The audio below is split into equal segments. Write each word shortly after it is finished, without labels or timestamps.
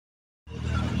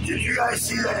Did you guys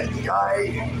see that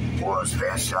guy pull his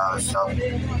pants down or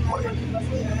something? What?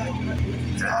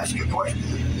 Can I ask you a question?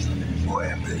 Boy,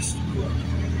 I'm pissed.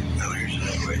 No, here's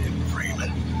another way to frame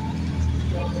it.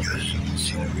 Because you can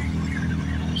see the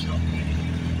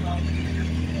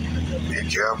be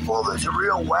careful, there's a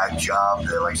real whack job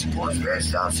that likes to pull his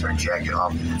pants down, start jacking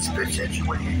off, and then spits at you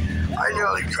when I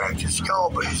nearly cracked his skull,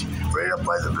 but he's right up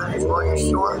by the vintage luggage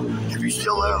store. If he's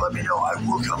still there, let me know. I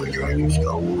will come and crack his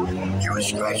skull. He was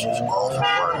scratching his balls in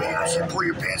front of me, and I said, pull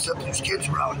your pants up, there's kids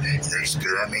around. And they spit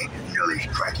at me, nearly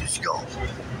cracked his skull.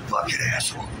 Fucking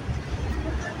asshole.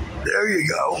 There you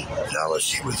go. Now let's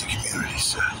see what the community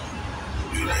said.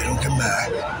 If they don't come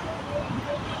back,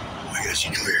 I guess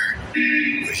he's clear.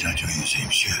 But he's not doing the same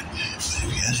shit. But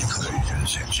if he hasn't cleared, he's doing the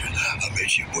same shit. I'll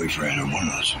bet your boyfriend or one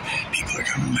of those people are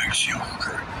coming back to see Uncle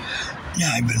Kurt.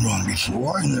 Yeah, I've been wrong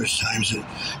before, and there's times that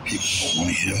people don't want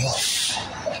to hit him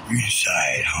up. You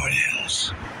decide how it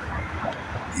ends.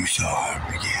 You saw how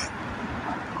it began.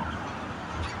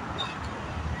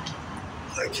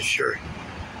 Like the shirt.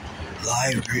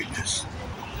 Lie of greatness.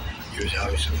 Here's how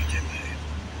he's so intimidated.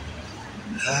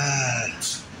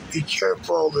 Be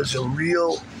careful, there's a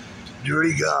real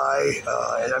dirty guy,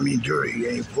 and I mean dirty,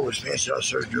 and he pulled his pants down and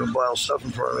started doing vile stuff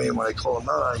in front of me, and when I called him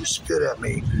out, he spit at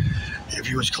me. If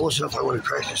he was close enough, I would have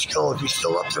cracked his skull. If he's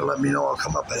still up there, let me know, I'll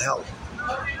come up and help.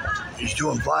 He's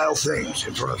doing vile things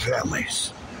in front of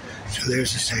families. So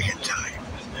there's the second time.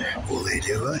 Will they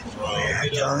do it? Will they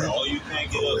act on it? Or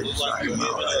will they just knock him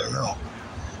out? I don't know.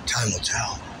 Time will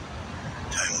tell.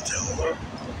 Time will tell.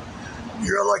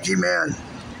 You're a lucky man.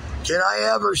 Can I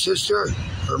have her sister,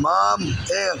 her mom,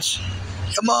 aunts?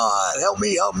 Come on, help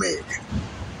me, help me.